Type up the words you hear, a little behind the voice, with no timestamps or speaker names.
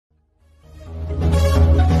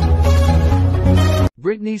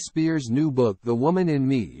Britney Spears' new book The Woman in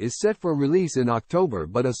Me is set for release in October,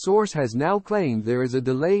 but a source has now claimed there is a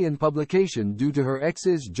delay in publication due to her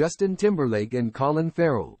exes Justin Timberlake and Colin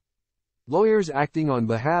Farrell. Lawyers acting on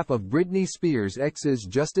behalf of Britney Spears' exes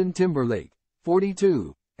Justin Timberlake,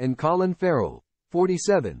 42, and Colin Farrell,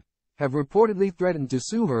 47, have reportedly threatened to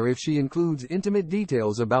sue her if she includes intimate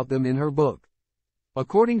details about them in her book.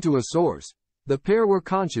 According to a source, the pair were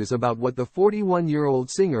conscious about what the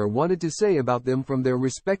 41-year-old singer wanted to say about them from their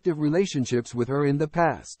respective relationships with her in the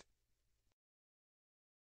past.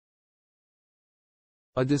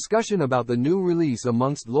 A discussion about the new release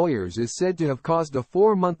amongst lawyers is said to have caused a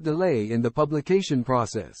 4-month delay in the publication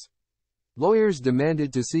process. Lawyers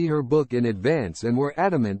demanded to see her book in advance and were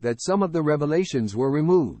adamant that some of the revelations were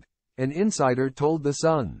removed, an insider told The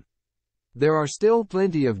Sun. There are still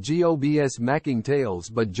plenty of gobsmacking tales,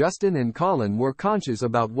 but Justin and Colin were conscious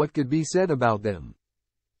about what could be said about them.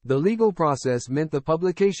 The legal process meant the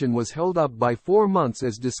publication was held up by 4 months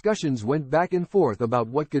as discussions went back and forth about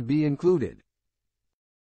what could be included.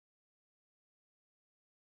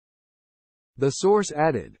 The source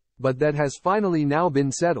added, but that has finally now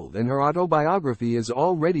been settled and her autobiography is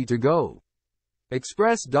all ready to go.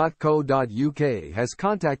 Express.co.uk has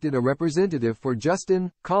contacted a representative for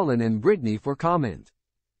Justin, Colin and Britney for comment.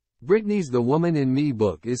 Britney's The Woman in Me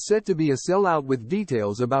book is set to be a sellout with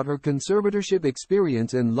details about her conservatorship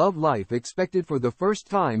experience and love life expected for the first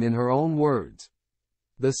time in her own words.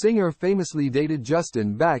 The singer famously dated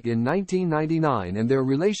Justin back in 1999 and their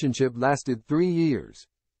relationship lasted 3 years.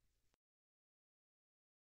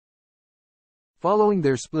 Following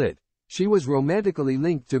their split, she was romantically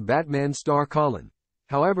linked to Batman star Colin.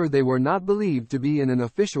 However, they were not believed to be in an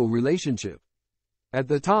official relationship. At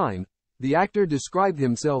the time, the actor described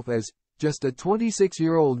himself as just a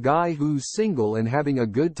 26-year-old guy who's single and having a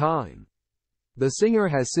good time. The singer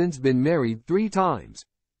has since been married 3 times.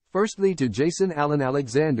 Firstly to Jason Allen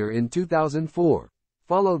Alexander in 2004,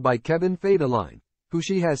 followed by Kevin Federline, who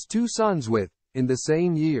she has 2 sons with, in the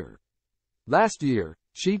same year. Last year,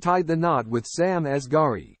 she tied the knot with Sam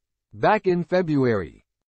Asghari. Back in February,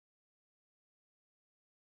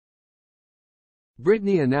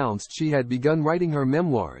 Britney announced she had begun writing her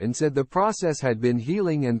memoir and said the process had been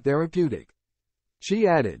healing and therapeutic. She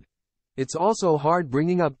added, "It's also hard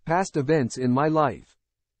bringing up past events in my life.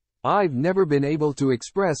 I've never been able to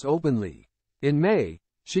express openly." In May,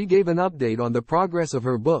 she gave an update on the progress of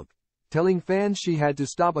her book, telling fans she had to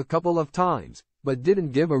stop a couple of times, but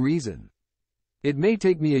didn't give a reason. "It may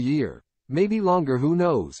take me a year, maybe longer, who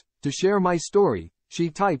knows, to share my story,"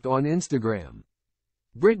 she typed on Instagram.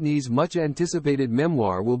 Britney's much-anticipated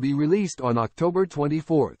memoir will be released on October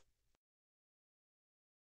 24.